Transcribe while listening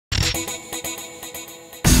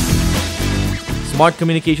Smart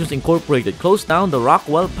Communications Incorporated closed down the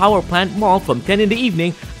Rockwell Power Plant Mall from 10 in the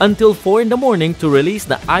evening until 4 in the morning to release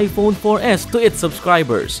the iPhone 4S to its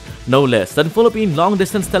subscribers. No less than Philippine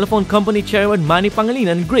long-distance telephone company chairman Manny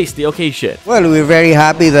Pangilinan graced the occasion. Well, we're very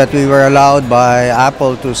happy that we were allowed by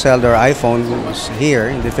Apple to sell their iPhones here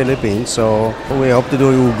in the Philippines. So we hope to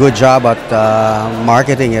do a good job at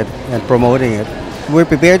marketing it and promoting it. We're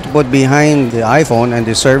prepared to put behind the iPhone and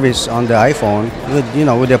the service on the iPhone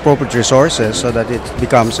with the appropriate resources so that it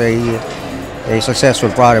becomes a successful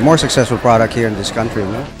product, more successful product here in this country.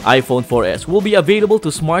 No? iPhone 4S will be available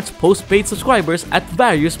to Smart's postpaid subscribers at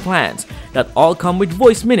various plans that all come with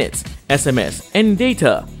voice minutes, SMS, and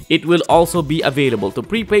data. It will also be available to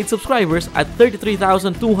prepaid subscribers at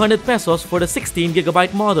 33,200 pesos for the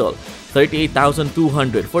 16GB model,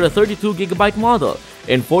 38,200 for the 32GB model,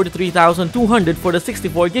 and 43,200 for the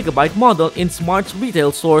 64GB model in Smart's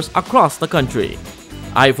retail stores across the country.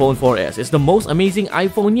 iPhone 4S is the most amazing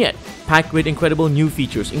iPhone yet, packed with incredible new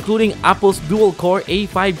features including Apple's dual-core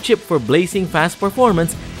A5 chip for blazing fast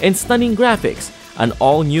performance and stunning graphics, an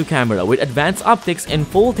all-new camera with advanced optics and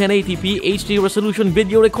full 1080p HD resolution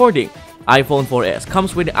video recording. iPhone 4S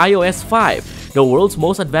comes with iOS 5, the world's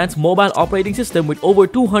most advanced mobile operating system with over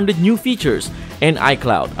 200 new features, and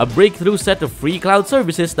iCloud, a breakthrough set of free cloud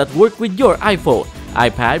services that work with your iPhone,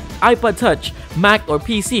 iPad, iPod Touch, Mac or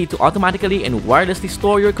PC to automatically and wirelessly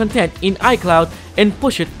store your content in iCloud and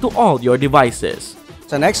push it to all your devices.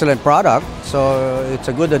 It's an excellent product, so it's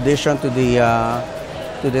a good addition to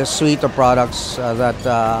the suite of products that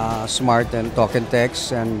Smart and Talk and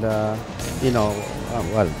Text and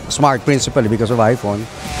Smart principally because of iPhone.